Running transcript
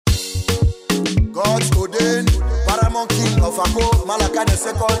God's ordained Paramount King of Ako, Malaka II,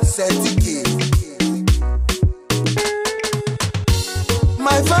 Sentiki.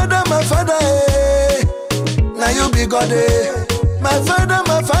 My father, eh. Now you be God, eh. My father,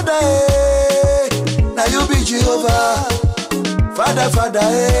 eh. Now you be Jehovah. Father, eh. Father,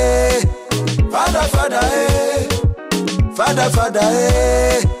 eh. Father, eh. Father,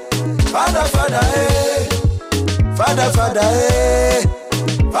 eh. Father, eh. Father, eh.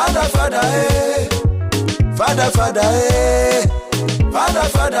 Father, eh.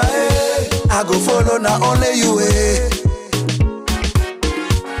 Father, eh. I go follow now only you, eh.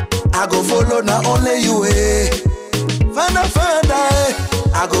 I go follow now only you, eh. Father, eh.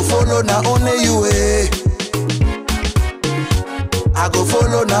 I go follow now only you, eh. I go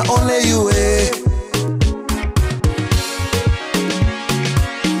follow now only you, eh.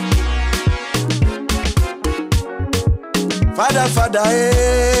 Father,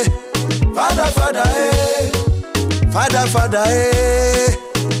 eh. Father, eh. Father, eh. Father, eh.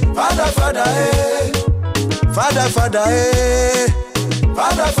 Father, eh. Father, eh.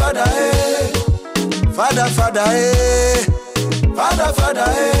 Father, eh. Father,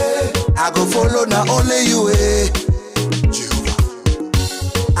 eh. I go follow now only you, eh. Jehovah.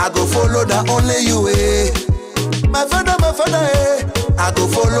 I go follow now only you, eh. My father, eh. I go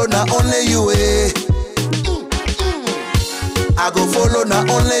follow now only you, eh. I go follow now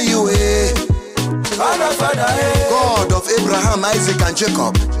only you, eh. Father, eh. God of Abraham, Isaac, and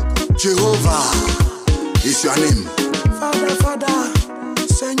Jacob, Jehovah is your name. Father,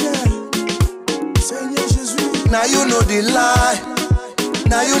 Seigneur Jesus. Now you know the lie,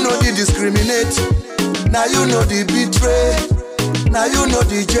 now you know the discriminate, now you know the betray, now you know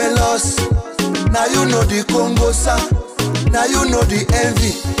the jealous, now you know the Congosa, now you know the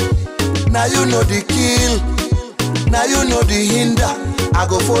envy, now you know the kill. Now you know the hinder. I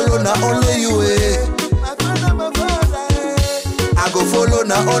go follow now only you, eh. My father, eh. I go follow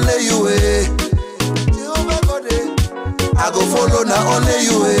now only you, eh. Jehovah God, eh. I go follow now only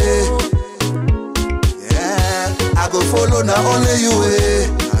you, eh. Yeah. I go follow now only you, eh.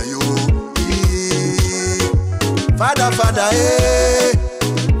 Father, eh. Father, eh.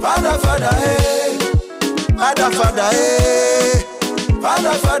 Father, eh. Father, eh. Father,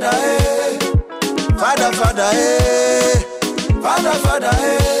 eh. Father,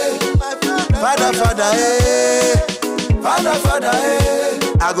 eh. Father, eh. Father, eh.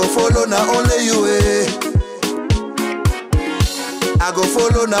 I go follow now only you, eh. I go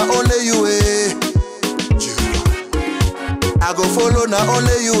follow now only you, eh. I go follow now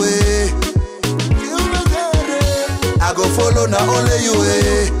only you, eh. I go follow now only you,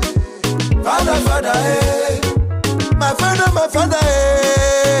 eh. Father, eh. My father,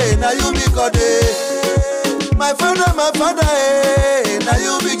 eh. Now you be God, eh. My father, eh. Now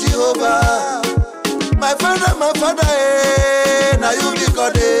you be Jehovah. My father, eh. Now you be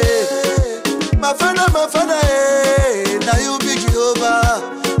God, eh. My father, eh. Now you be Jehovah.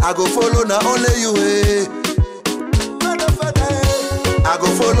 I go follow now only you, eh. Father, eh. I go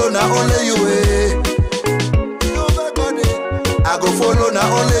follow now only you, eh. Jehovah God, eh. I go follow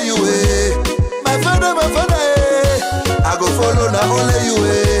now only you, eh. My father, eh. I go follow now only you,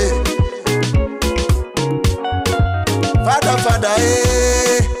 eh. Father,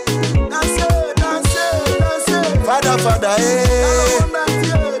 eh. Dance. Father, eh.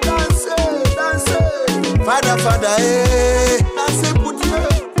 Dance. Father, eh. Dance pour Dieu.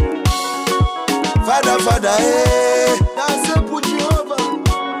 Father, eh. Dance pour Jehovah.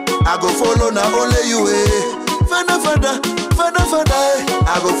 I go follow now only you, eh. Father, eh.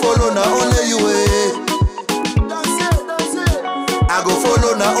 I go follow now only you, eh. Dance. I go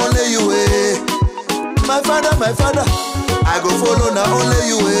follow now only you, eh. My father. I go follow now only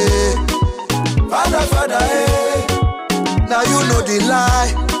you, eh. Father, eh. Now you know the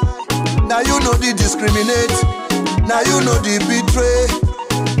lie, now you know the discriminate, now you know the betray,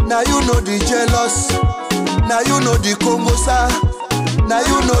 now you know the jealous, now you know the Congosa, now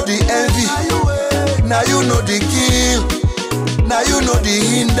you know the envy, now you know the kill, now you know the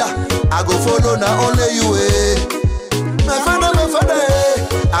hinder. I go follow now only you, eh. My father, eh.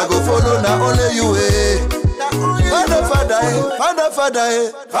 I go follow now only you, eh.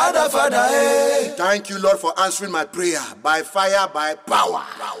 Father, eh. Thank you, Lord, for answering my prayer by fire, by power.